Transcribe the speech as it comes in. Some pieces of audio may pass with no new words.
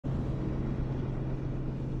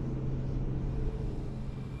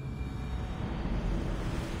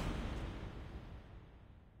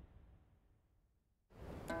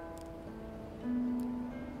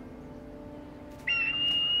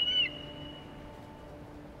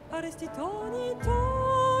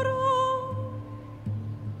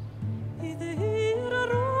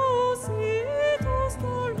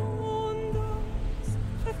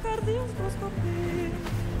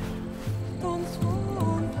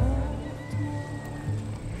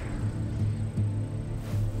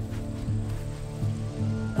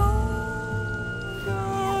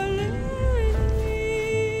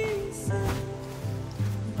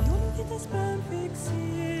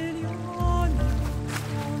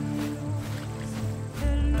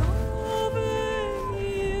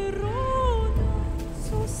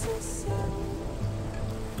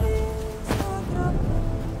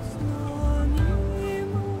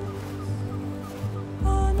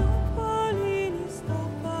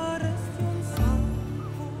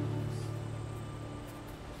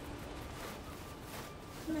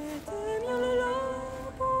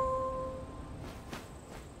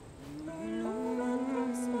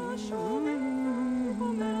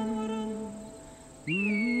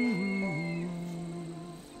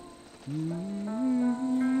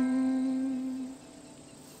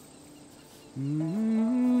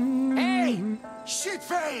Hey!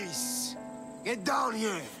 Shitface! Get down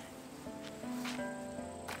here!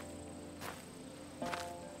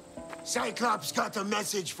 Cyclops got a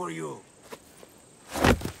message for you.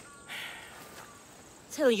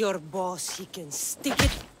 Tell your boss he can stick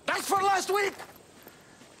it. That's for last week!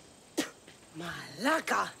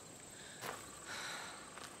 Malaka!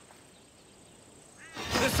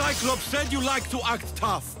 The Cyclops said you like to act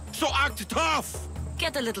tough, so act tough!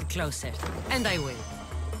 Get a little closer, and I will.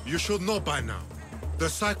 You should know by now. The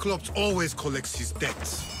Cyclops always collects his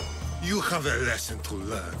debts. You have a lesson to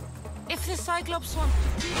learn. If the Cyclops wants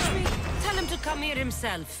to teach me, tell him to come here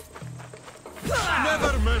himself.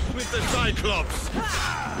 Never mess with the Cyclops!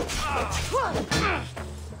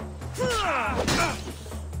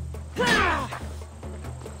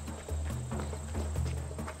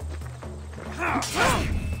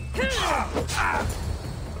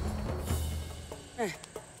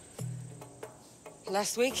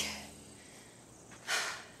 Last week?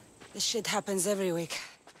 This shit happens every week.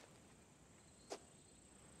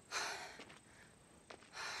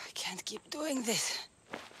 I can't keep doing this.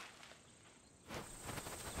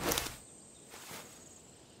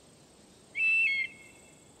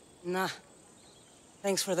 Nah.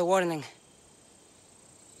 Thanks for the warning.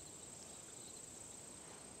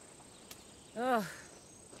 Oh.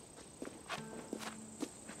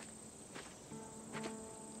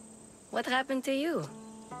 What happened to you?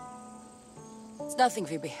 It's nothing,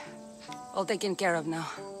 Phoebe. All taken care of now.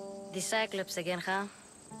 The Cyclops again, huh?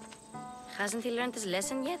 Hasn't he learned his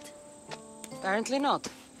lesson yet? Apparently not.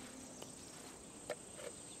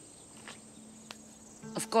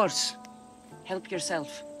 Of course. Help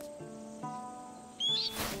yourself.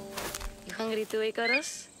 You hungry too,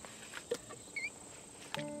 Icarus?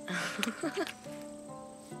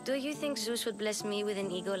 Do you think Zeus would bless me with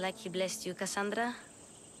an ego like he blessed you, Cassandra?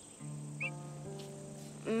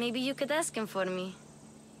 Maybe you could ask him for me.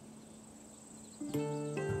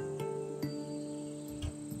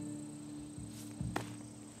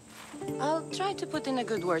 I'll try to put in a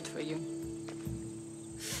good word for you.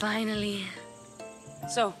 Finally.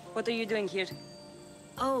 So, what are you doing here?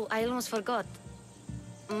 Oh, I almost forgot.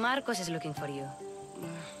 Marcos is looking for you.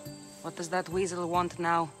 What does that weasel want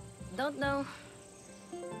now? Don't know.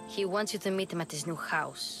 He wants you to meet him at his new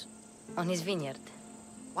house. On his vineyard.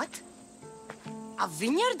 What? A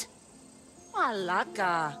vineyard?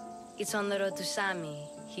 Malaka. It's on the road to Sami.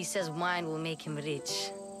 He says wine will make him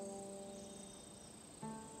rich.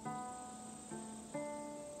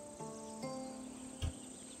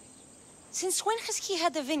 Since when has he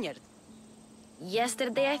had a vineyard?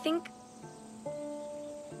 Yesterday, I think?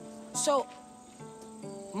 So,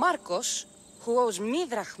 Marcos, who owes me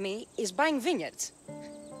drachmi, is buying vineyards.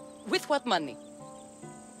 With what money?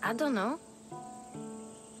 I don't know.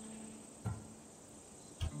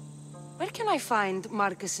 Where can I find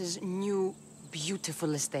Marcus's new,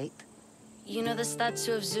 beautiful estate? You know the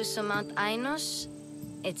statue of Zeus on Mount Ainos?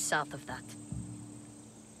 It's south of that.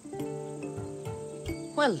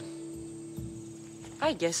 Well,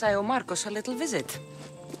 I guess I owe Marcos a little visit.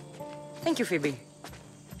 Thank you, Phoebe.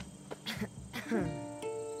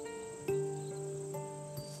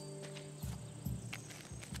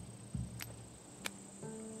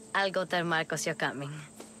 I'll go tell Marcos you're coming.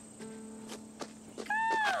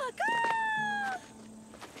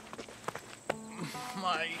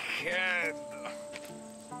 My head.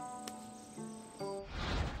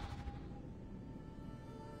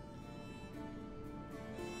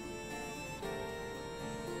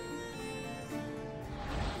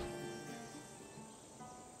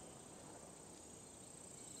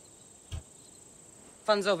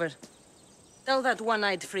 fun's over. Tell that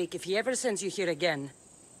one-eyed freak if he ever sends you here again,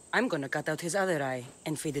 I'm gonna cut out his other eye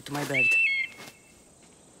and feed it to my bird.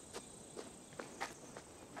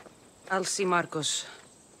 I'll see Marcos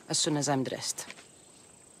as soon as I'm dressed.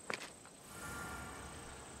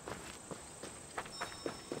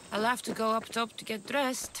 I'll have to go up top to get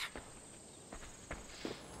dressed.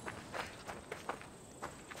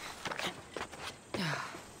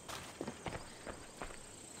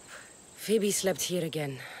 Phoebe slept here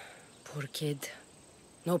again. Poor kid.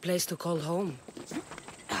 No place to call home.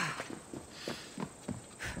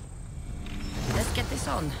 Let's get this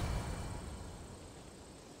on.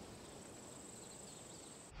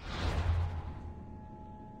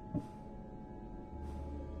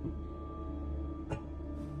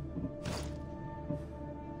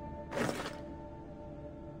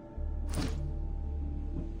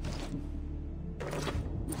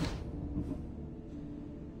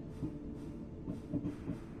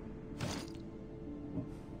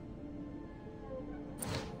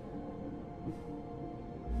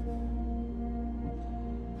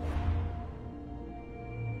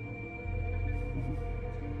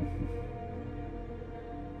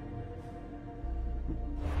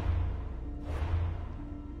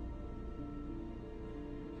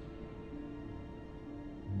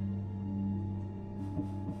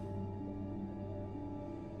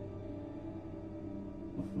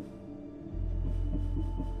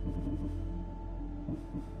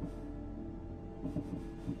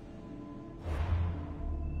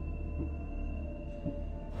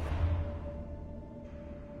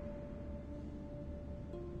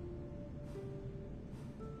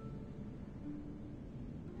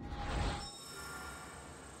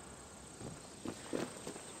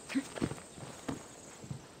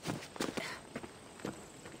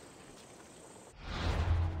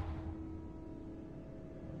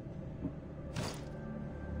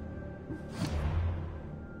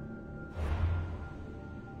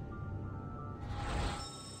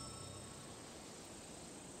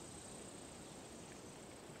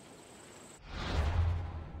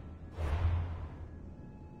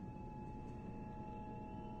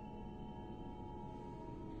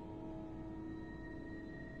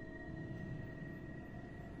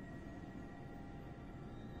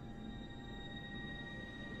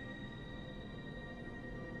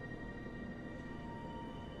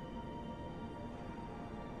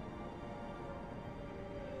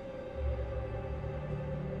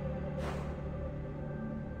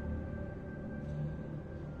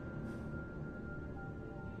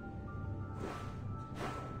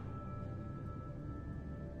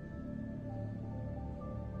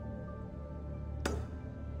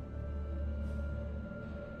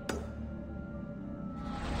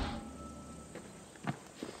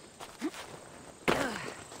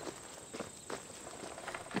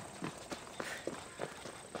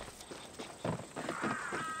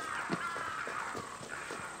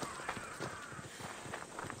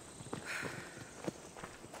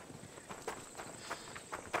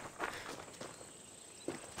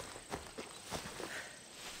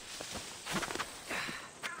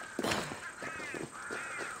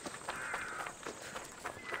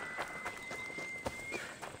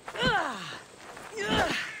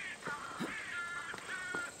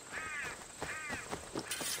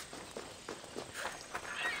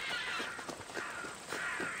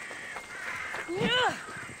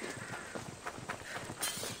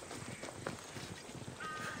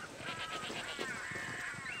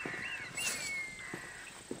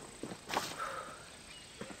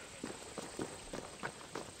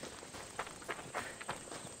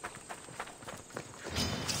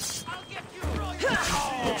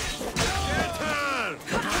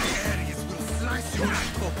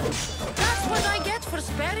 That's what I get for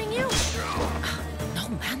sparing you? No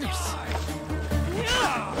manners.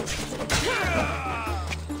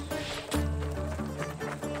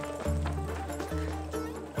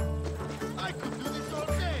 I could do this all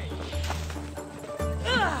day.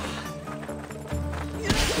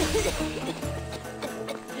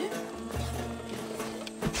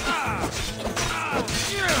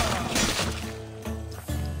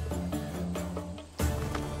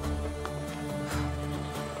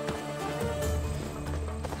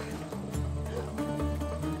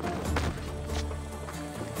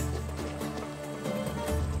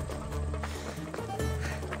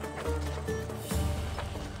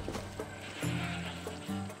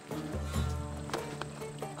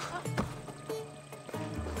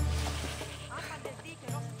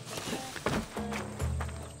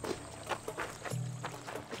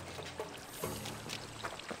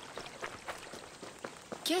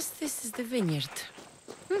 Guess this is the vineyard.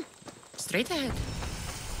 Straight ahead.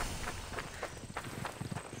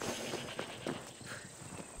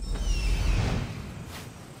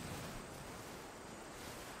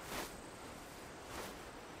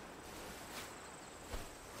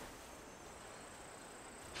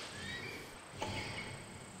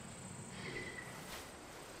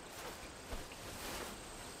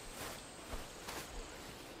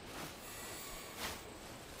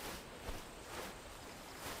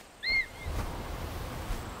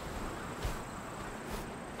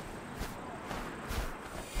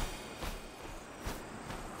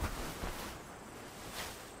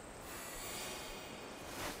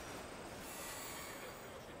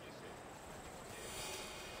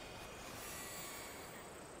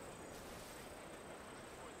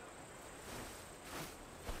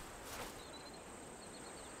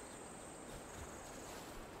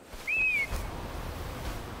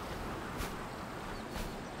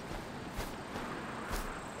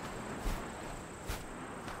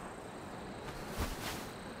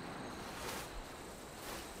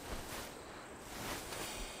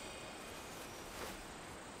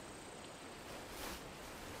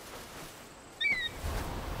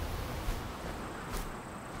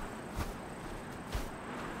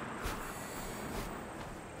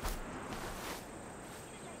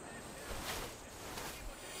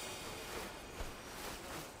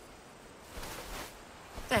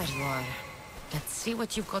 There you are. Let's see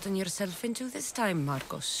what you've gotten yourself into this time,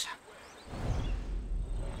 Marcos.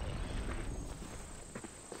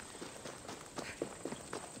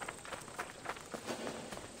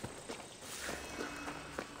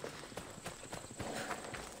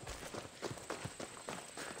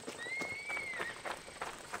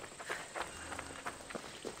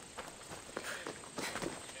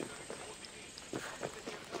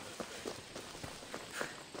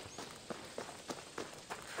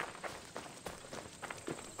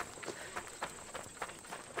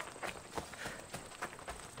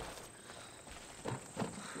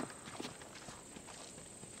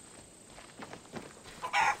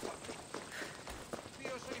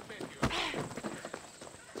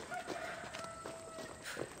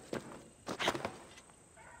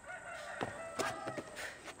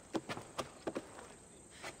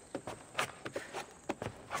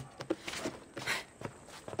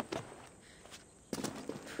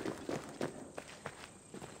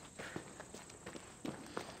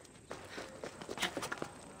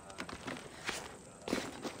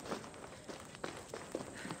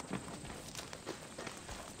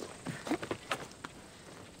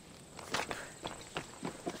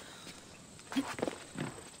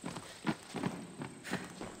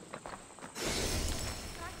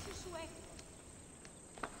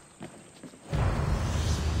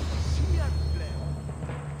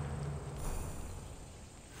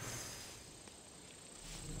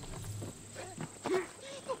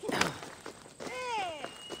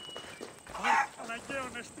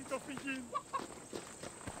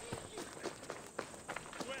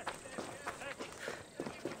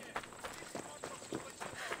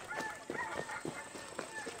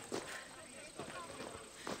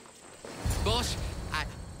 Boss,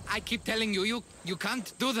 I keep telling you, you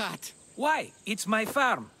can't do that. Why? It's my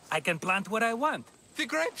farm. I can plant what I want. The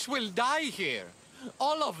grapes will die here.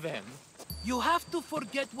 All of them. You have to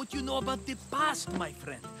forget what you know about the past, my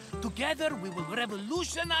friend. Together, we will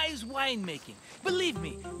revolutionize winemaking. Believe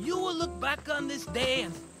me, you will look back on this day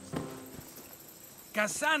and...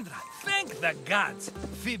 Cassandra, thank the gods.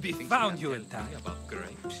 Phoebe found you in time. About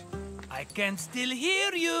grapes. I can still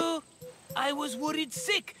hear you. I was worried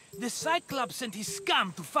sick. The Cyclops sent his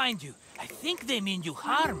scum to find you. I think they mean you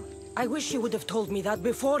harm. I wish you would have told me that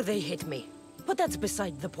before they hit me. But that's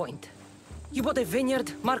beside the point. You bought a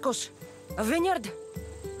vineyard, Marcos? A vineyard?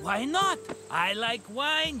 Why not? I like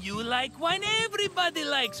wine, you like wine, everybody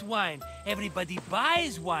likes wine. Everybody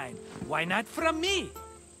buys wine. Why not from me?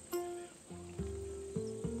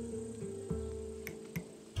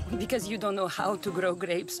 Because you don't know how to grow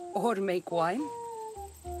grapes or make wine?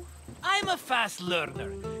 I'm a fast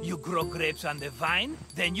learner. You grow grapes on the vine,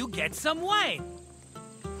 then you get some wine.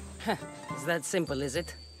 It's that simple, is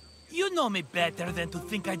it? You know me better than to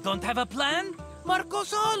think I don't have a plan.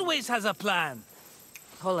 Marcos always has a plan.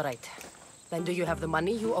 All right. Then do you have the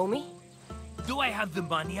money you owe me? Do I have the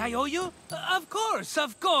money I owe you? Of course,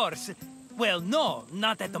 of course. Well, no,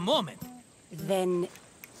 not at the moment. Then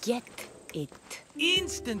get it.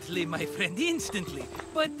 Instantly, my friend, instantly.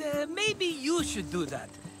 But maybe you should do that.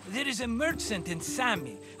 There is a merchant in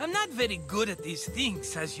Sami. I'm not very good at these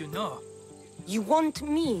things, as you know. You want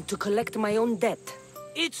me to collect my own debt?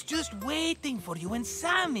 It's just waiting for you in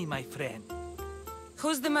Sami, my friend.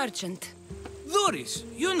 Who's the merchant? Duris.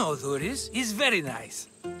 You know Duris. He's very nice.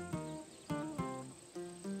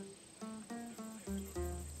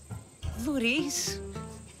 Duris?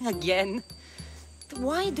 Again?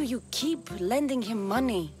 Why do you keep lending him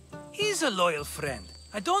money? He's a loyal friend.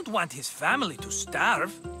 I don't want his family to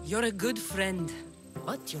starve. You're a good friend,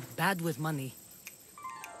 but you're bad with money.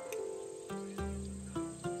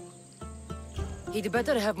 He'd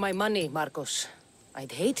better have my money, Marcos.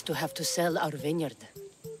 I'd hate to have to sell our vineyard.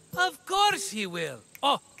 Of course he will.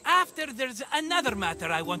 Oh, after there's another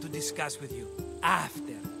matter I want to discuss with you.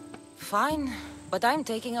 After. Fine, but I'm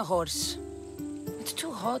taking a horse. It's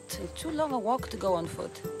too hot and too long a walk to go on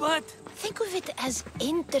foot. But... Think of it as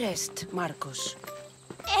interest, Marcos.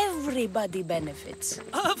 Everybody benefits.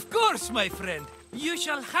 Of course, my friend. You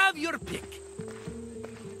shall have your pick.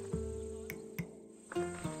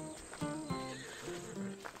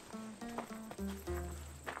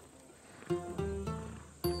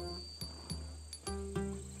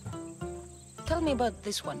 Tell me about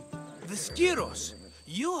this one. The Skiros.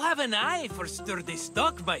 You have an eye for sturdy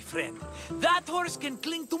stock, my friend. That horse can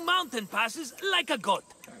cling to mountain passes like a goat.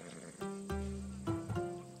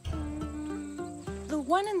 The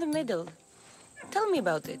one in the middle. Tell me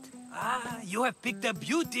about it. Ah, you have picked a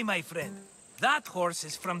beauty, my friend. That horse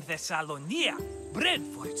is from Thessalonia, bred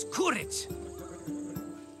for its courage.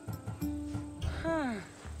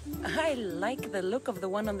 I like the look of the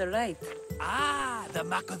one on the right. Ah, the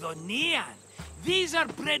Macedonian. These are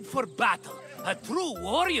bred for battle. A true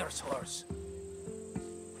warrior's horse.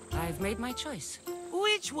 I've made my choice.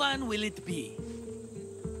 Which one will it be?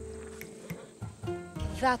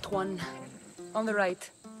 That one. On the right.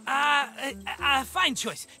 Fine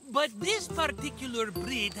choice. But this particular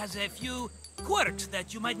breed has a few quirks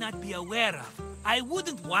that you might not be aware of. I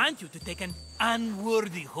wouldn't want you to take an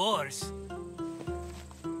unworthy horse.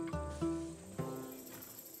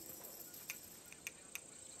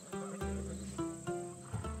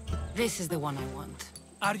 This is the one I want.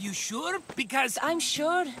 Are you sure? Because I'm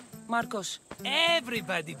sure, Marcos.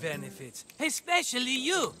 everybody benefits, especially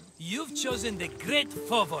you. You've chosen the great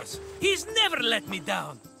Phobos. He's never let me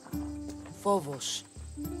down. Phobos.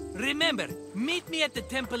 Remember, meet me at the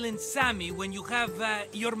temple in Sami when you have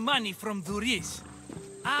your money from Duris.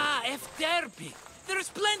 Ah, Efterpi. There's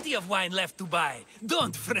plenty of wine left to buy.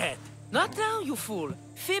 Don't fret. Not now, you fool.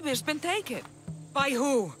 Phoebe's been taken. By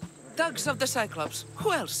who? Thugs of the Cyclops.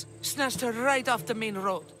 Who else? Snatched her right off the main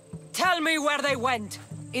road. Tell me where they went.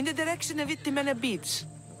 In the direction of Itimena Beach.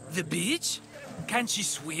 The beach? Can she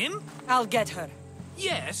swim? I'll get her.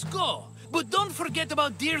 Yes, go. But don't forget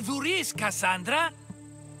about dear Duris, Cassandra.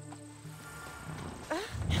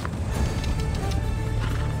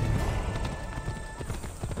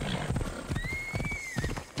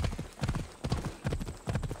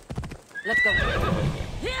 Let's go.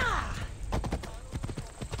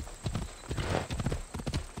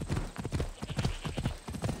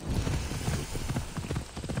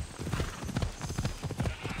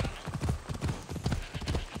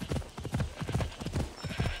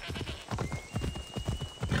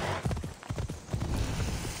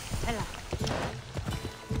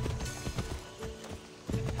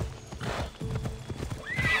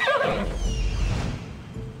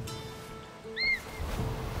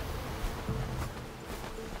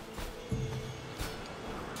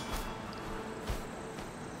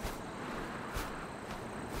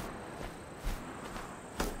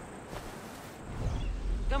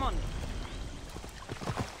 Come on.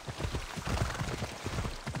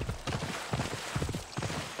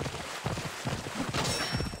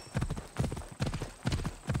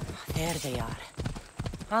 There they are.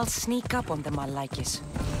 I'll sneak up on them, Malakis.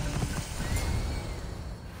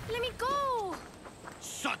 Let me go!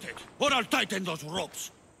 Shut it, or I'll tighten those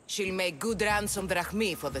ropes. She'll make good ransom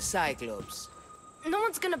drachmi for the Cyclops. No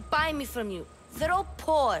one's gonna buy me from you. They're all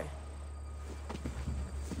poor.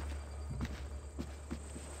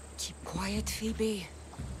 Keep quiet, Phoebe.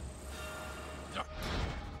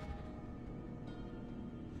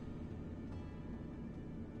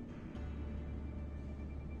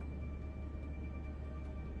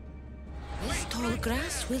 This tall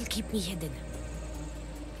grass will keep me hidden.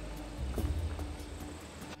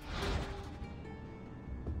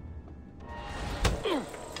 Can't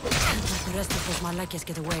let the rest of those Malakias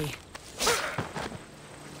get away.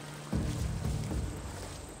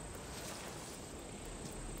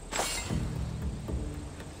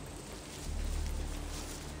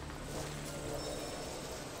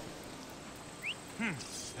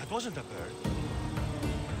 That wasn't a bird.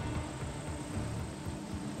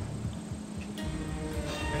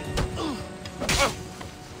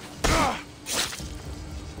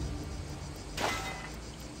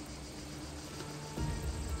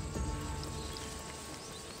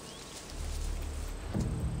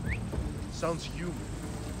 Sounds human.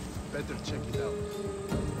 Better check it out.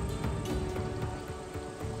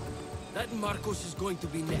 That Marcos is going to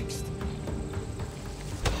be next.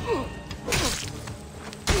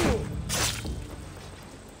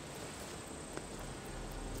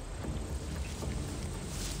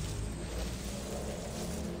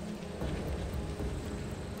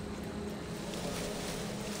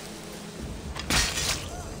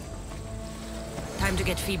 Time to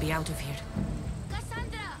get Phoebe out of here.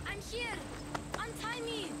 Cassandra, I'm here! Untie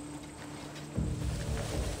me!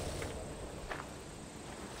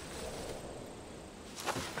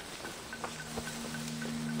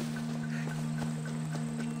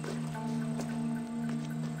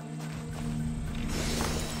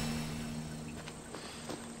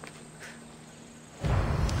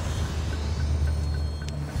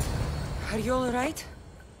 Are you all right?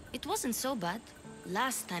 It wasn't so bad.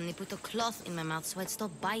 Last time they put a cloth in my mouth so I'd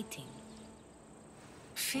stop biting.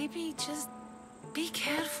 Phoebe, just be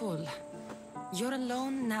careful. You're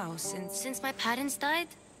alone now since... Since my parents died,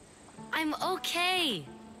 I'm okay.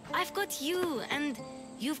 I've got you, and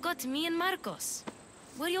you've got me and Marcos.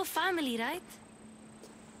 We're your family, right?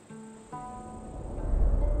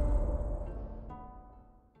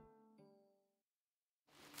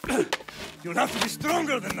 You'll have to be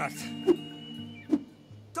stronger than that.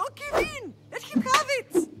 Don't give in! Let him have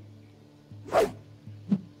it!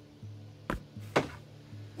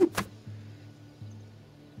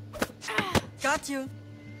 Got you.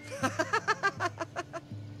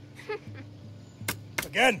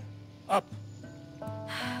 Again, up.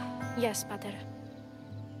 Yes, Pater.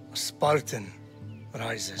 A Spartan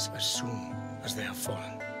rises as soon as they have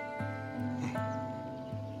fallen.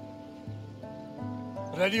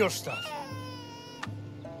 Ready your staff.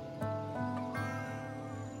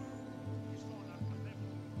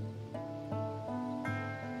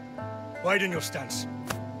 Widen your stance.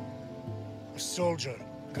 A soldier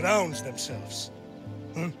grounds themselves.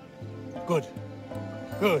 Good.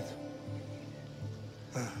 Good.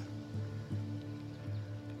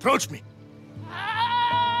 Approach me.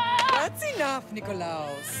 That's enough,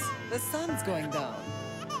 Nikolaus. The sun's going down.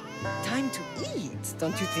 Time to eat,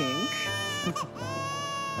 don't you think?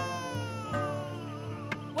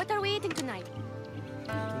 What are we eating tonight?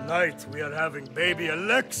 Tonight we are having baby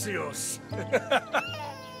Alexios.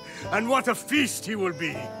 And what a feast he will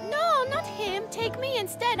be. No, not him. Take me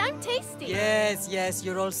instead. I'm tasty. Yes, yes,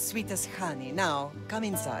 you're all sweet as honey. Now, come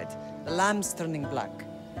inside. The lamb's turning black.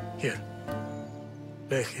 Here.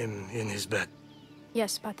 Lay him in his bed.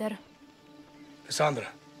 Yes, Pater. Cassandra.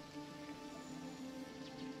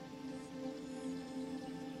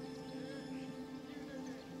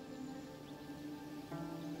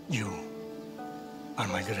 You are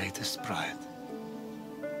my greatest pride.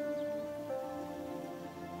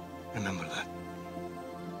 Remember that.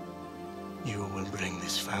 You will bring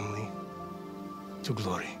this family to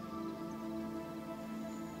glory.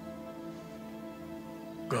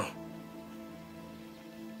 Go.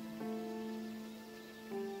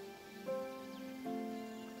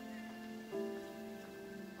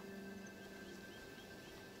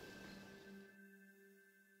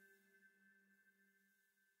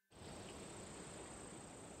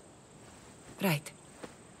 Right.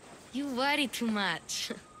 You worry too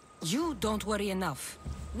much. You don't worry enough.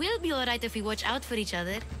 We'll be alright if we watch out for each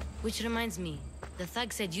other. Which reminds me, the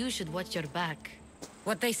thug said you should watch your back.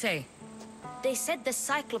 What they say? They said the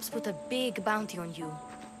Cyclops put a big bounty on you.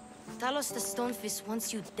 Talos the Stonefist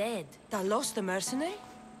wants you dead. Talos the mercenary?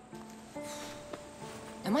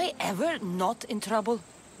 Am I ever not in trouble?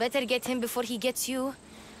 Better get him before he gets you.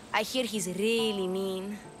 I hear he's really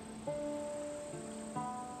mean.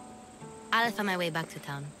 I'll find my way back to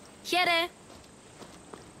town. Here!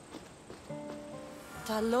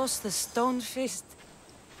 Talos the Stonefist?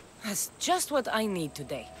 That's just what I need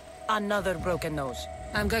today. Another broken nose.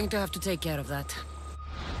 I'm going to have to take care of that.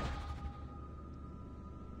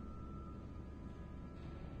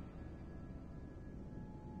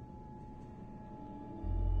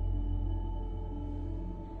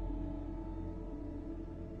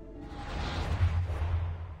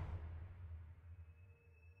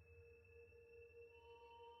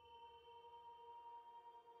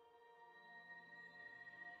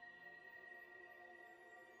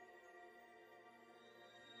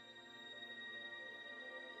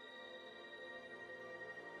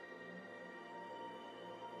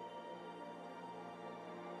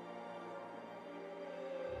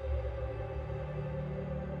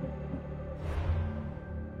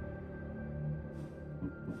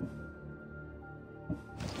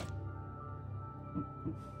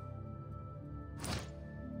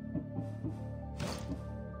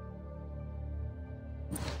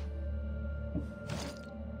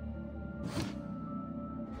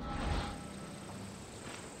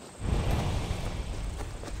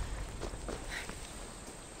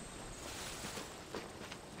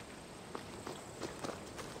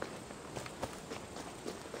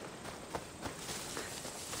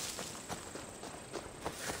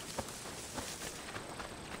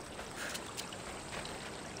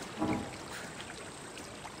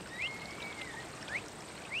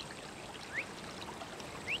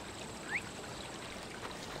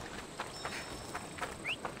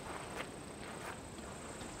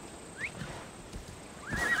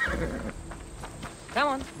 Come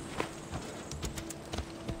on.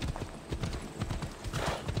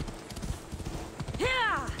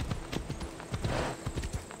 Yeah!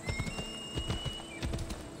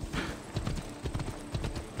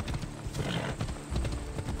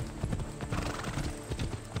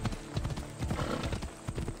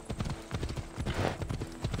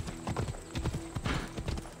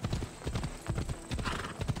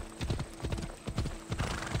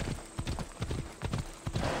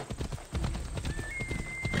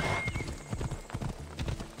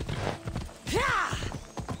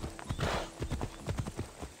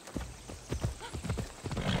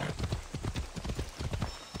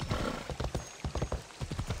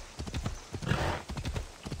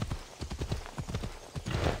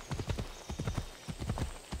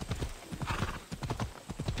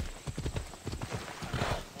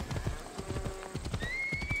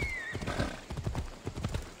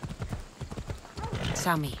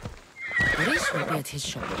 Sammy. Maurice will be at his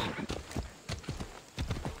shop.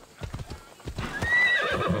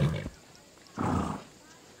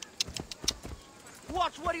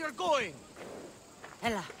 Watch where you're going!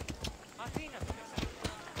 Ella.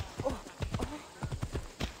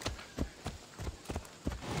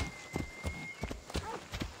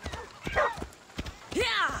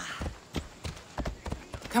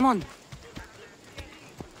 Come on.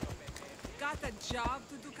 Got a job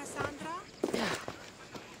to do, Cassandra?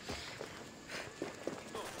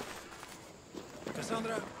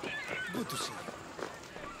 Cassandra, good to see you.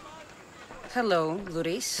 Hello,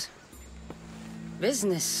 Luis.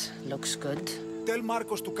 Business looks good. Tell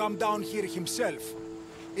Marcos to come down here himself,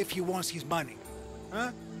 if he wants his money.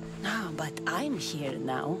 Huh? No, but I'm here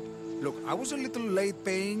now. Look, I was a little late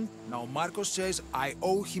paying. Now Marcos says I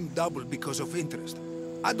owe him double because of interest.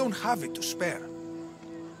 I don't have it to spare.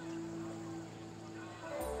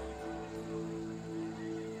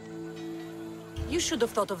 You should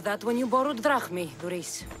have thought of that when you borrowed drachmi,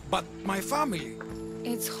 Luis. But my family...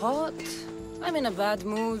 It's hot. I'm in a bad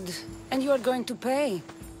mood. And you are going to pay.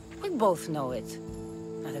 We both know it.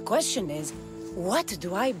 Now the question is, what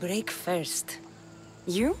do I break first?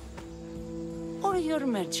 You? Or your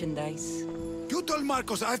merchandise? You told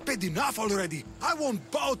Marcos I've paid enough already. I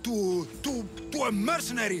won't bow to a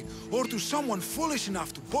mercenary or to someone foolish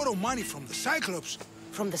enough to borrow money from the Cyclops.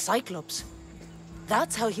 From the Cyclops?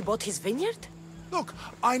 That's how he bought his vineyard? Look,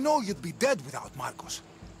 I know you'd be dead without Marcos.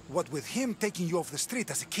 What with him taking you off the street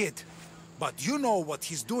as a kid. But you know what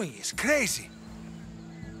he's doing is crazy.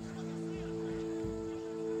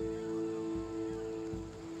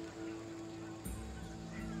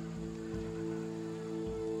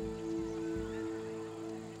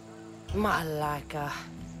 Malaka.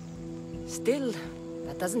 Still,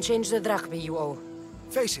 that doesn't change the drachmi you owe.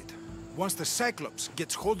 Face it, once the Cyclops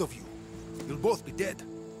gets hold of you, you'll both be dead.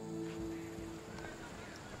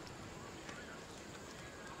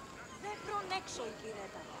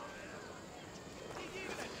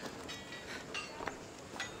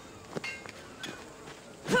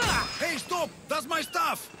 Hey, stop! That's my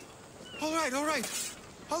stuff! All right.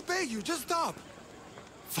 I'll pay you, just stop.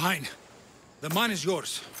 Fine. The money is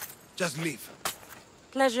yours. Just leave.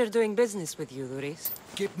 Pleasure doing business with you, Luis.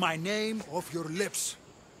 Keep my name off your lips.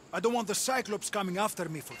 I don't want the Cyclops coming after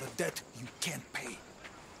me for the debt you can't pay.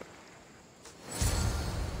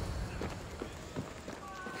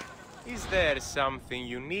 Is there something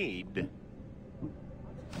you need?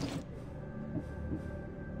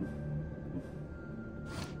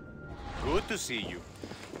 Good to see you.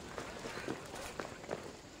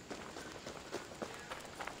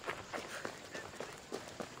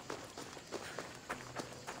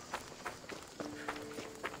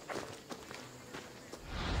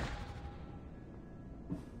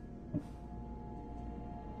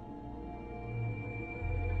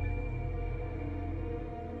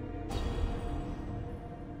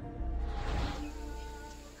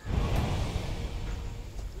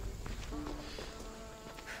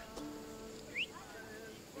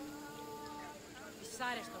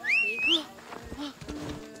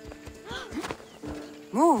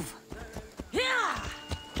 Move!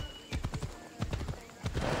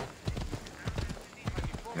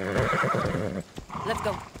 Let's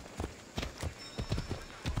go.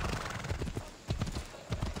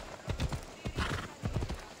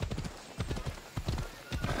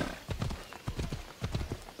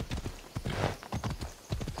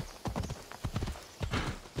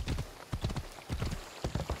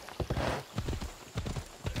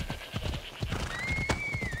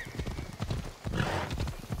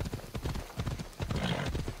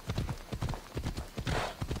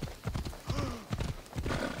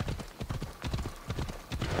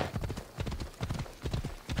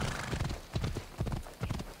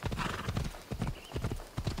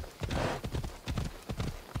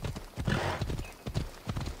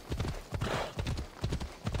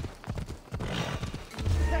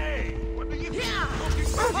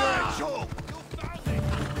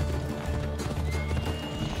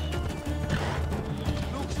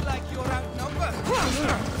 Looks like you're outnumbered.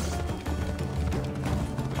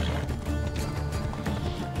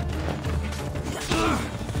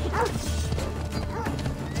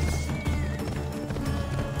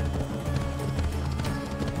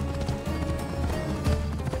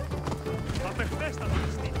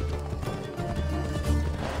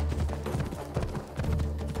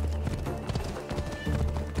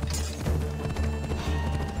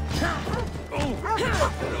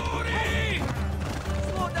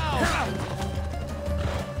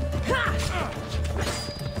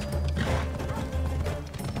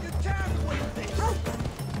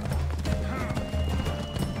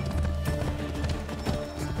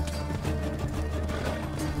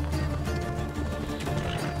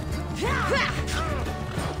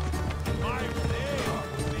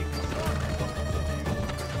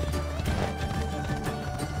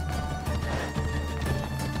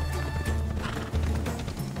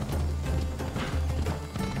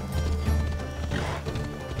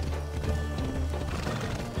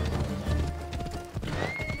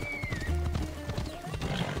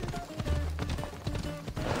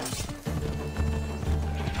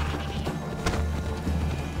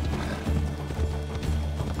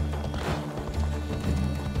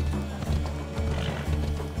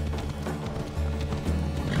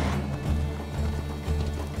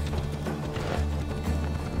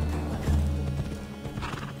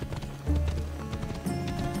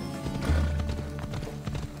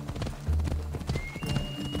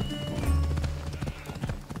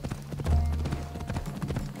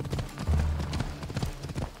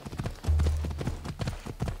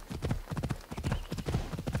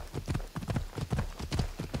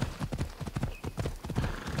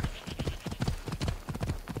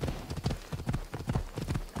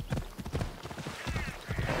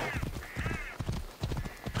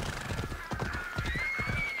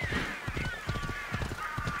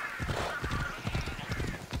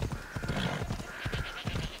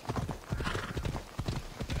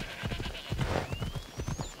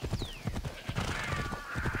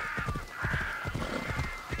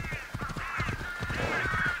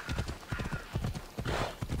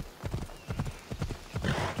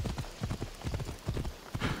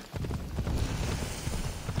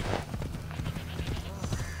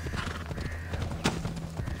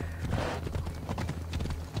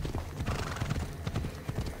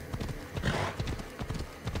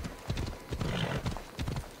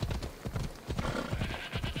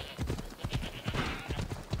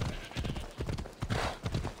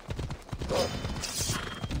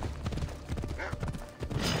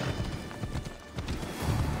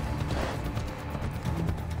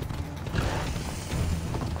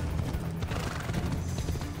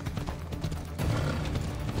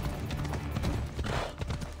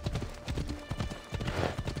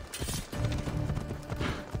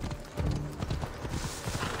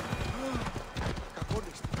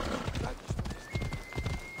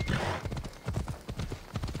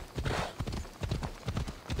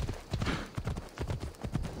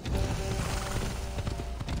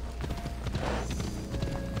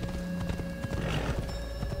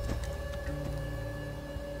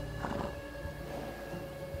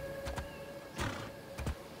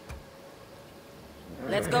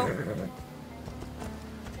 Let's go.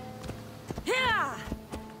 Yeah!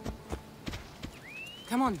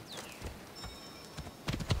 Come on.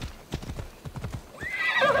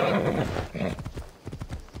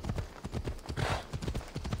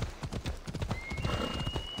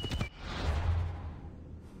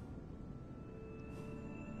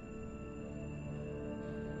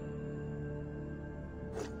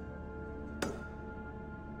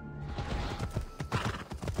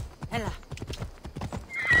 Ella.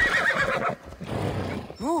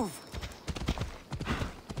 Move.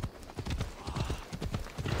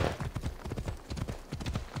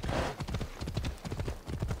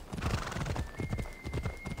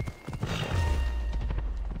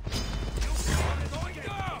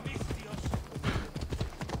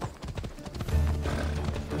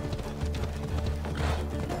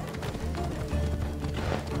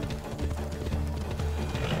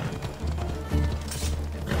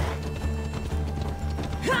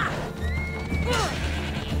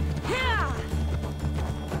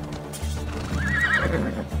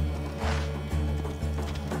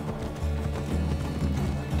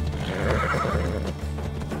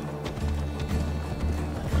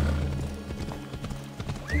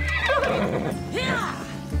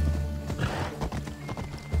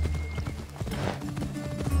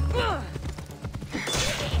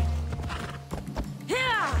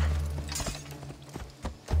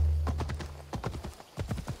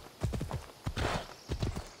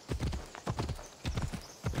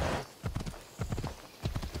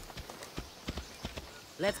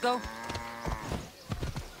 Let's go.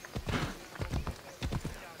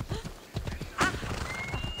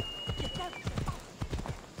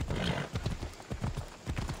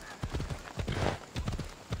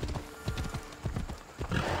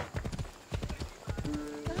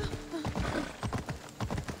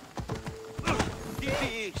 Τι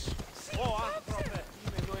πεις? Ω άνθρωπε,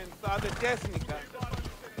 είμαι εδώ εντάδετεθνικα.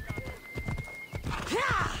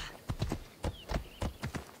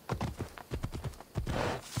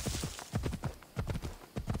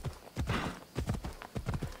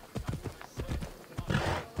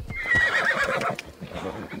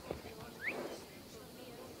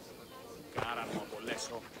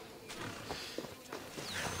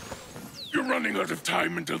 You're running out of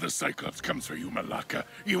time until the Cyclops comes for you, Malaka.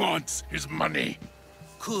 He wants his money.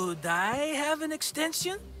 Could I have an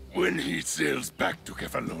extension? When he sails back to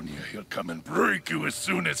Kefalonia, he'll come and break you as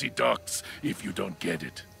soon as he docks, if you don't get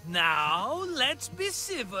it. Now, let's be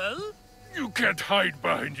civil. You can't hide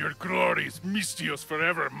behind your glories, Mistios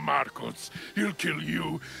forever, Marcos. He'll kill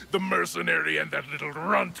you, the mercenary, and that little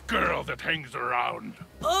runt girl that hangs around.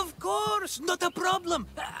 Of course, not a problem.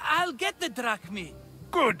 I'll get the drachmi.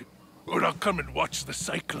 Good. Or I'll come and watch the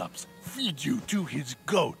Cyclops feed you to his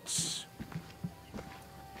goats.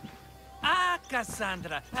 Ah,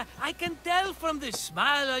 Cassandra, I can tell from the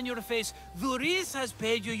smile on your face, Duris has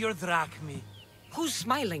paid you your drachmi. Who's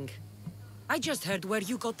smiling? I just heard where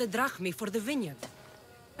you got the drachmi for the vineyard.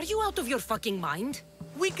 Are you out of your fucking mind?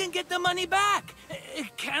 We can get the money back,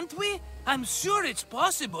 can't we? I'm sure it's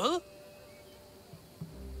possible.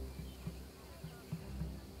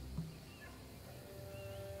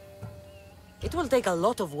 It will take a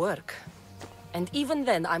lot of work. And even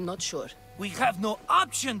then, I'm not sure. We have no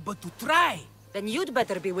option but to try. Then you'd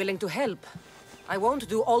better be willing to help. I won't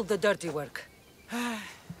do all the dirty work.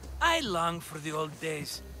 I long for the old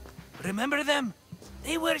days. Remember them?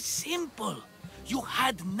 They were simple. You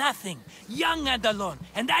had nothing, young and alone,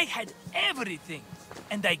 and I had everything.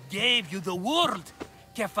 And I gave you the world,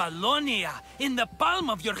 Kefalonia, in the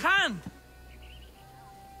palm of your hand.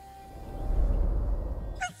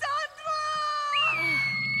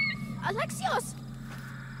 Alexios!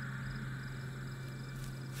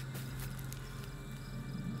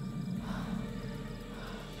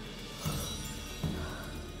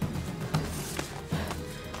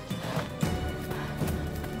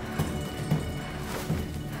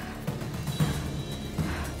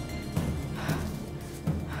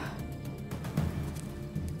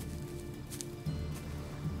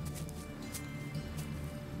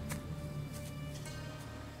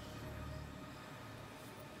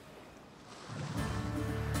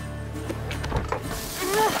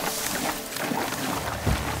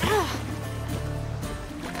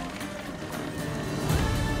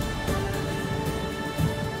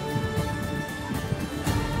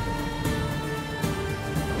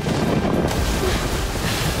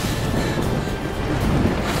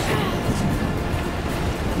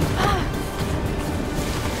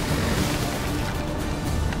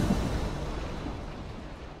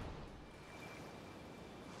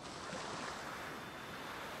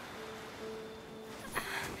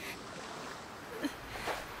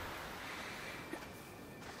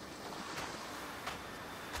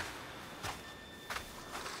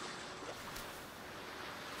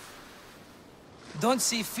 Don't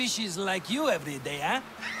see fishes like you every day, huh?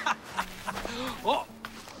 Oh!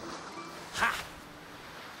 Ha!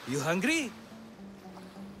 You hungry?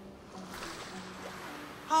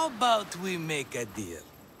 How about we make a deal?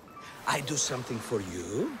 I do something for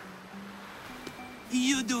you.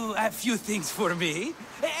 You do a few things for me.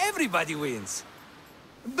 Everybody wins.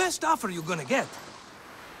 Best offer you're gonna get.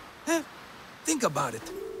 Think about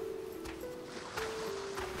it.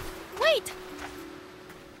 Wait!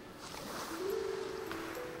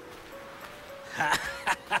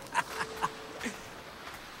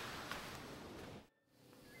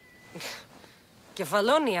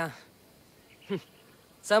 Kefalonia.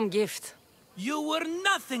 Some gift. You were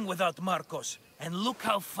nothing without Marcos. And look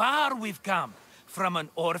how far we've come. From an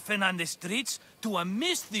orphan on the streets to a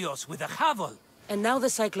Misthios with a hovel. And now the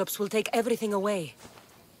Cyclops will take everything away.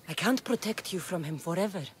 I can't protect you from him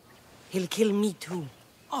forever. He'll kill me too.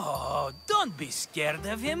 Oh, don't be scared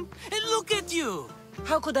of him. And look at you.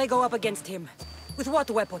 How could I go up against him? With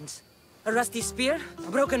what weapons? A rusty spear?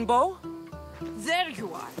 A broken bow? There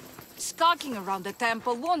you are. Skulking around the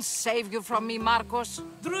temple won't save you from me, Marcos.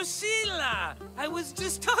 Drusilla! I was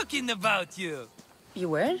just talking about you. You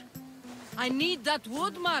were? I need that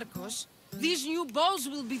wood, Marcos. These new bows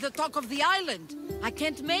will be the talk of the island. I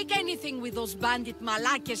can't make anything with those bandit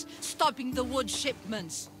malakes stopping the wood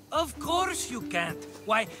shipments. Of course you can't.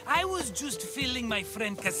 Why, I was just filling my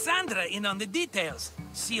friend Cassandra in on the details.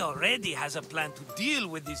 She already has a plan to deal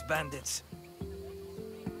with these bandits.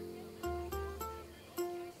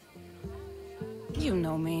 You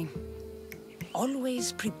know me.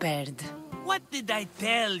 Always prepared. What did I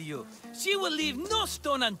tell you? She will leave no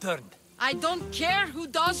stone unturned. I don't care who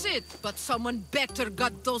does it, but someone better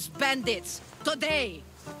got those bandits. Today.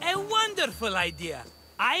 A wonderful idea.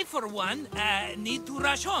 I, for one, need to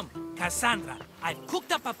rush home. Cassandra, I've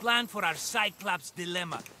cooked up a plan for our Cyclops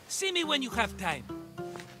dilemma. See me when you have time.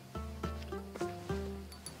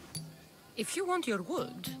 If you want your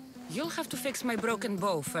wood, you'll have to fix my broken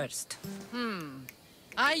bow first.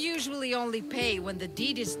 I usually only pay when the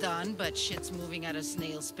deed is done, but shit's moving at a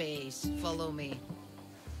snail's pace. Follow me.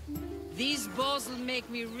 These bows will make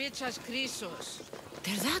me rich as Chrysos.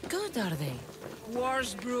 They're that good, are they?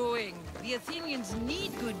 War's brewing. The Athenians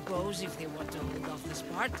need good bows if they want to hold off the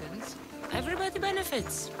Spartans. Everybody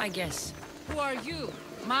benefits, I guess. Who are you?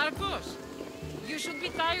 Marcos? You should be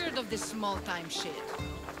tired of this small-time shit.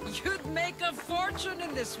 You'd make a fortune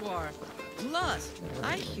in this war. Plus,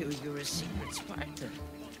 I hear you're a secret Spartan.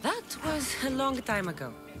 That was a long time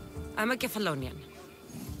ago. I'm a Kefalonian.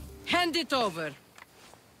 Hand it over.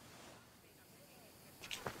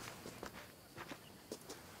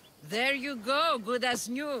 There you go, good as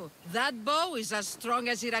new. That bow is as strong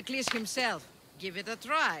as Heracles himself. Give it a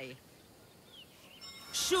try.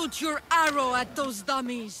 Shoot your arrow at those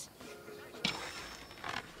dummies.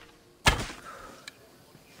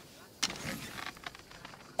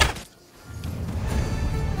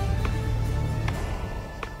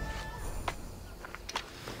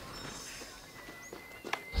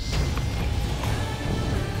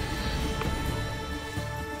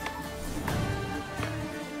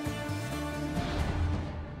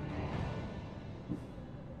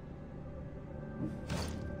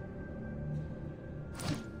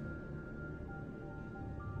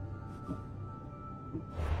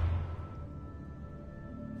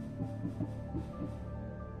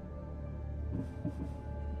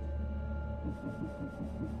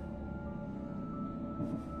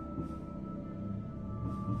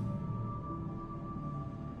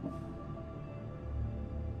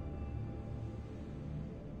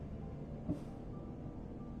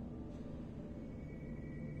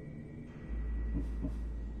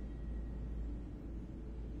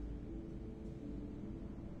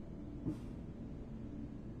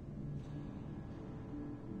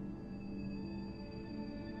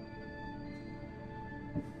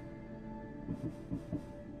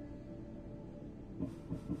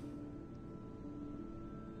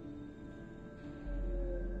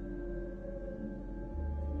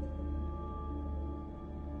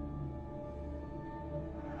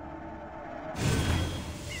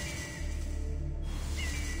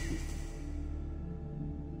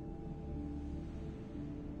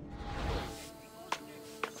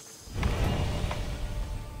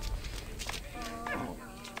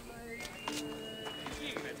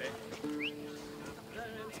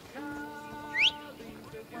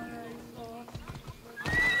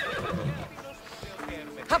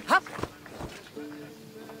 Hop, hop!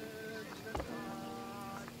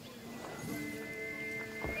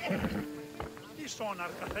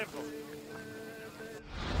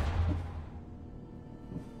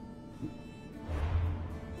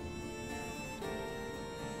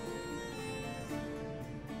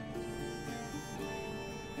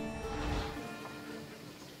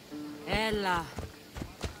 bella.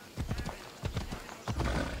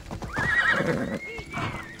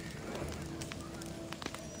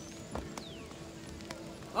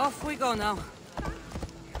 Off we go now.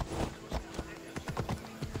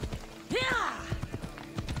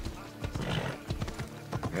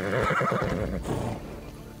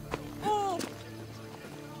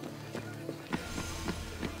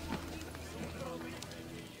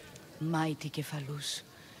 Mighty Cephalus,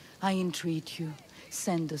 I entreat you,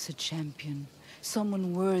 send us a champion,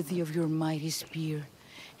 someone worthy of your mighty spear.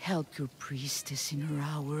 Help your priestess in her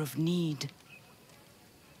hour of need.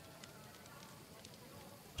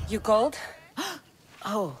 You called?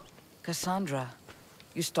 Oh, Cassandra,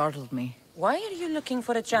 you startled me. Why are you looking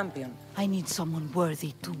for a champion? I need someone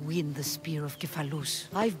worthy to win the Spear of Cephalus.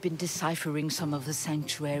 I've been deciphering some of the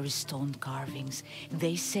sanctuary's stone carvings.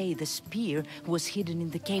 They say the spear was hidden in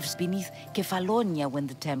the caves beneath Kefalonia when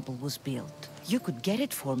the temple was built. You could get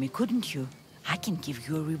it for me, couldn't you? I can give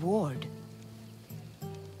you a reward.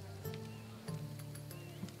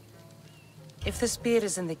 If the spear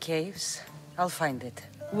is in the caves, I'll find it.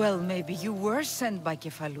 Well, maybe you were sent by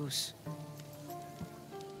Cephalus.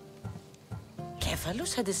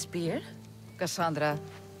 Cephalus had a spear? Cassandra,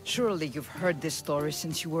 surely you've heard this story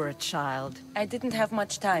since you were a child. I didn't have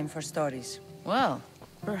much time for stories. Well,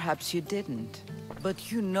 perhaps you didn't.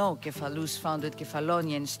 But you know Cephalus founded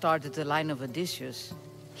Kefalonia and started the line of Odysseus.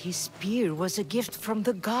 His spear was a gift from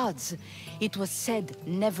the gods. It was said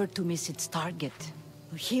never to miss its target.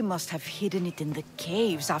 He must have hidden it in the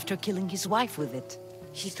caves after killing his wife with it.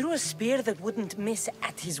 He threw a spear that wouldn't miss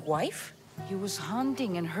at his wife? He was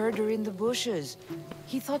hunting and heard her in the bushes.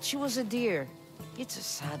 He thought she was a deer. It's a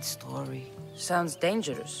sad story. Sounds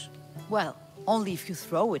dangerous. Well, only if you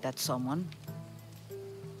throw it at someone.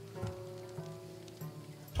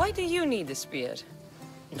 Why do you need a spear?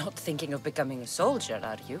 Not thinking of becoming a soldier,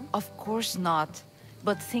 are you? Of course not.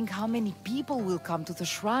 But think how many people will come to the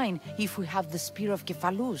shrine if we have the Spear of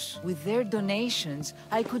Cephalus. With their donations,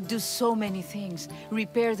 I could do so many things.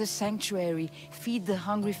 Repair the sanctuary, feed the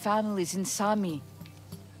hungry families in Sami.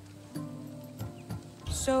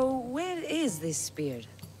 So, where is this spear?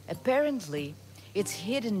 Apparently, it's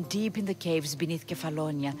hidden deep in the caves beneath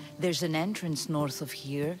Kefalonia. There's an entrance north of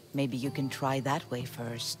here. Maybe you can try that way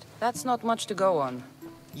first. That's not much to go on.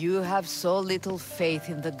 You have so little faith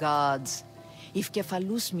in the gods. If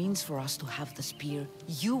Cephalus means for us to have the spear,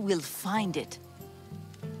 you will find it.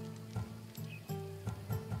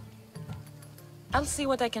 I'll see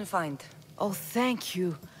what I can find. Oh, thank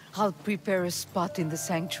you. I'll prepare a spot in the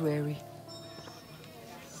sanctuary.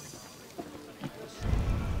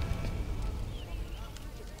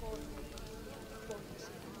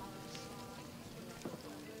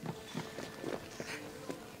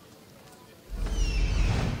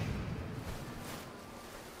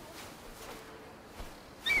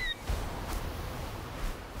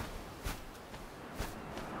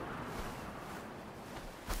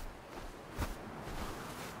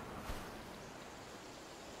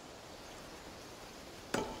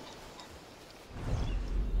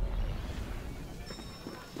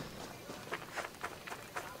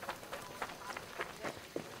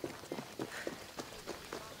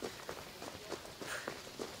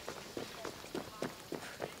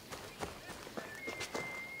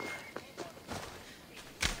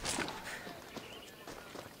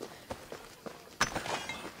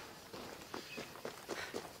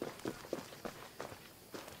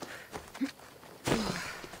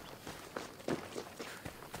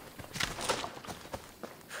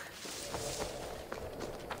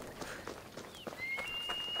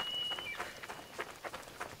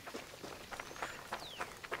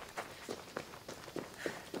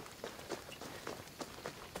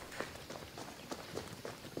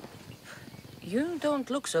 You don't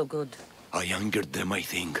look so good. I angered them, I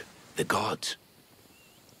think. The gods.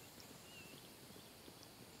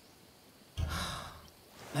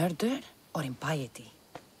 Murder or impiety?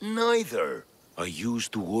 Neither. I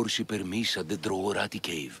used to worship Hermes at the Droorati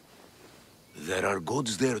cave. There are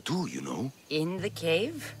gods there too, you know. In the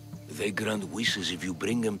cave? They grant wishes if you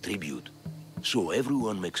bring them tribute. So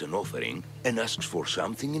everyone makes an offering and asks for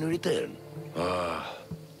something in return. Ah,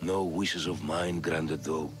 no wishes of mine granted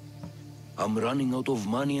though. I'm running out of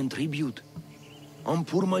money and tribute. I'm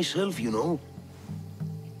poor myself, you know.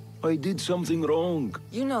 I did something wrong.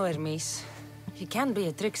 You know Hermes. He can be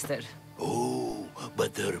a trickster. Oh,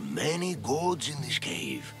 but there are many gods in this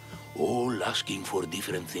cave, all asking for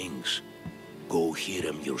different things. Go hear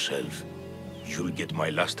them yourself. You'll get my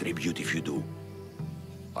last tribute if you do.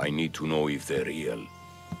 I need to know if they're real.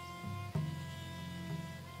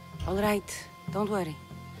 All right, don't worry.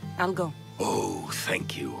 I'll go. Oh,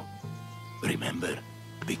 thank you. Remember,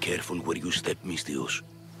 be careful where you step, Mistios.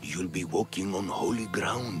 You'll be walking on holy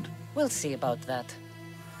ground. We'll see about that.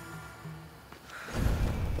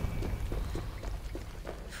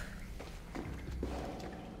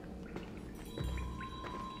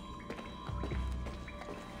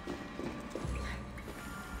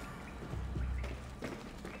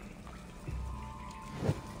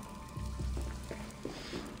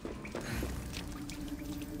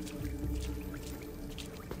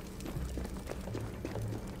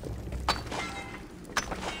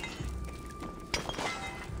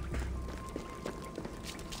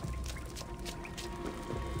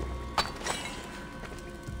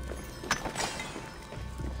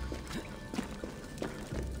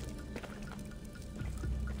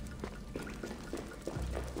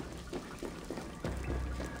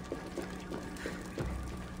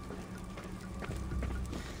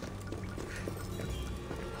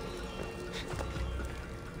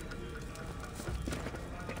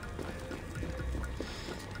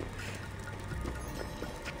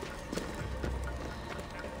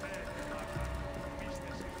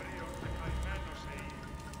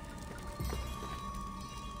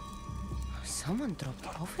 Someone dropped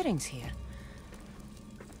offerings here.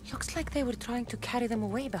 Looks like they were trying to carry them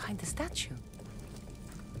away behind the statue.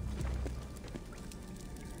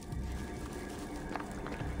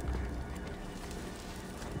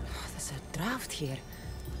 Oh, there's a draft here.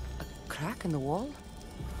 A crack in the wall?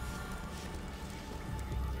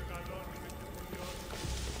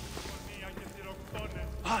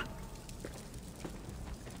 Ah!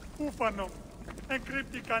 Ufano!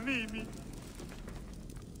 Encrypti canini!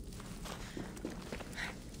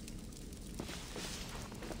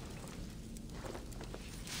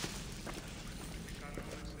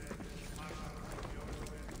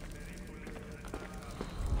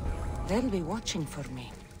 They'll be watching for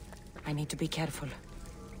me. I need to be careful.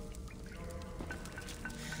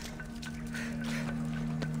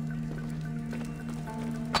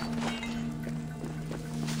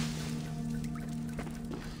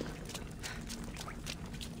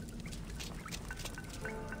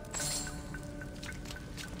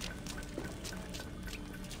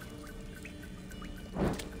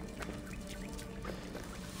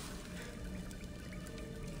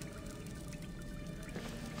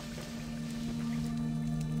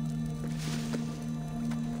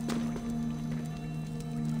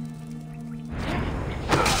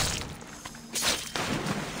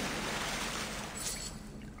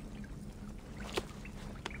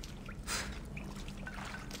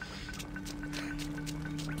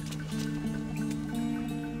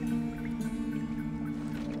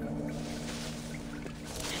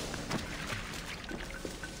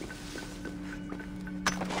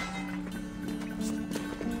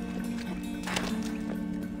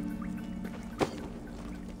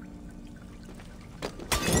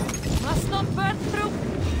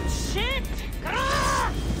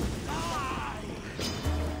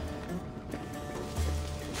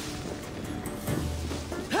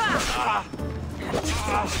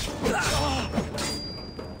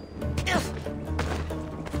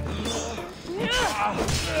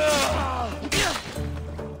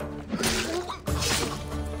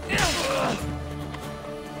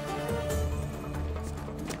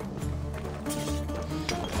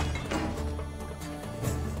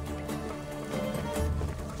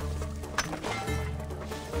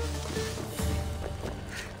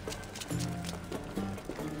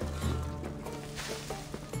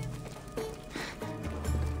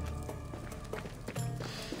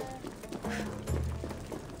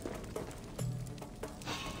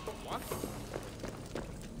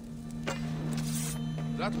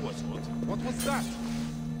 That was odd. What was that?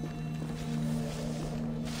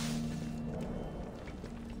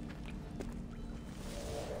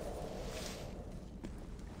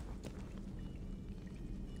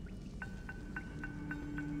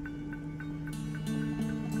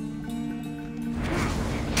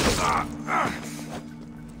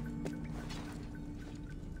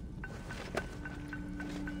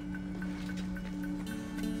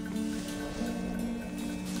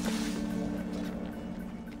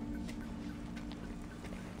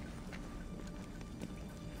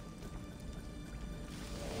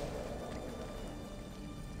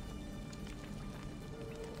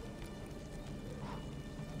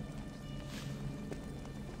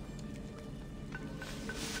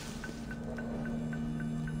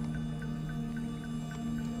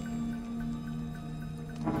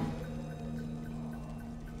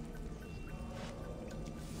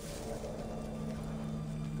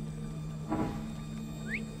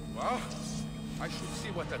 I should see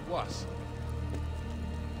what that was.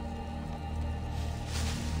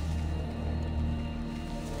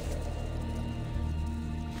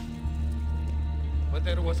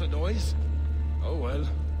 Thought there was a noise? Oh well.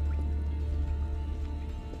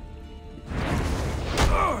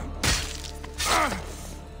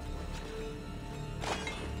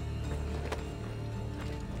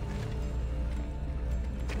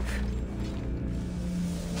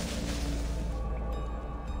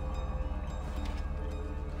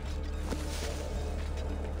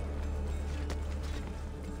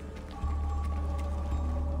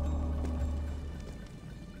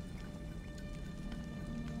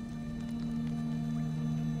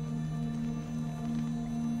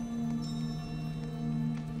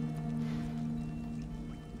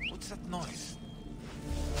 What's that noise?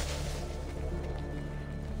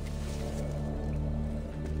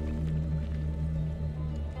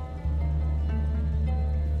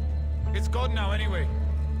 It's gone now, anyway.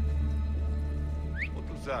 What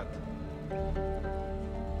was that?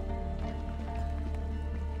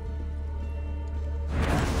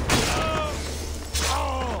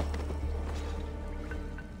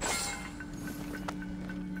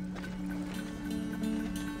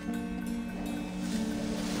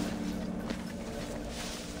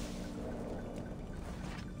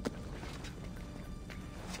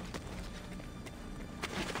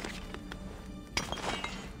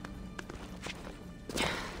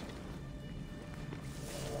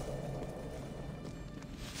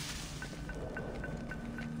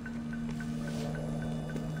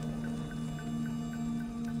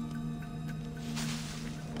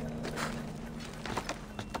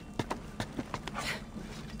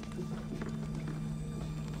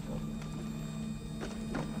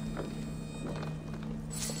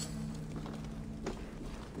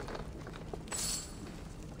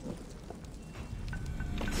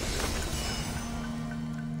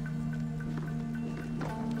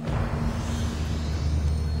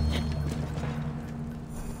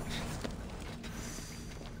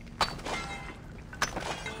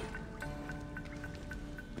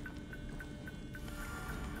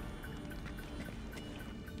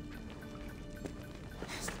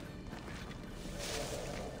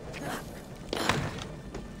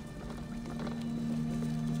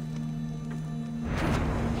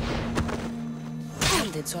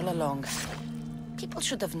 It's all along. People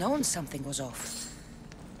should have known something was off.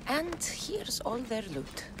 And here's all their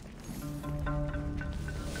loot.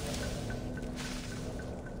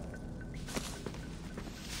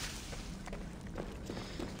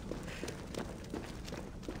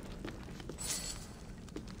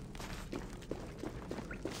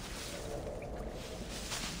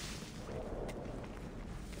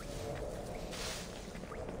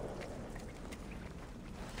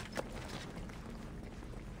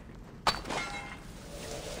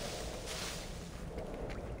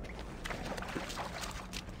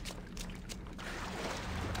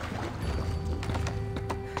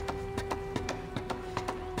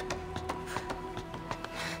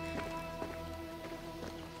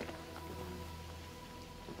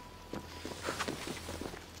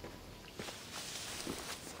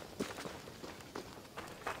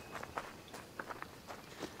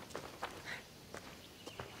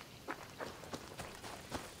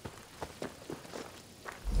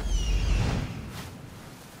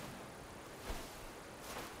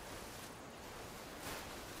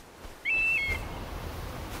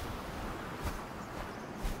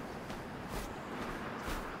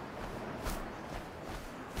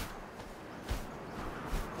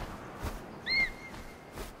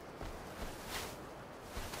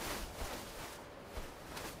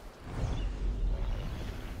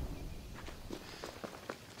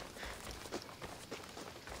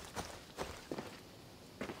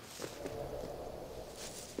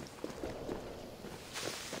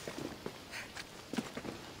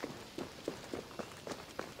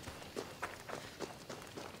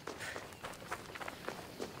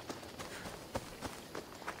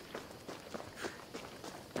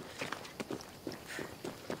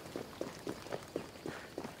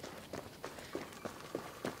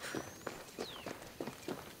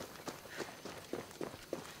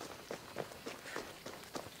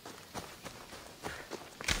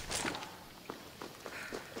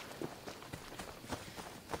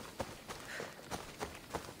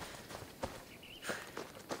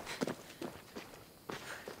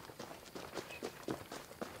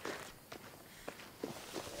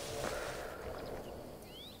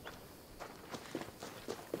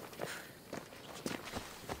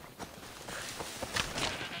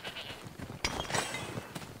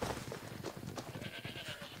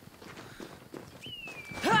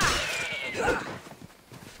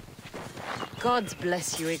 God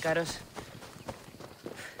bless you, Icarus.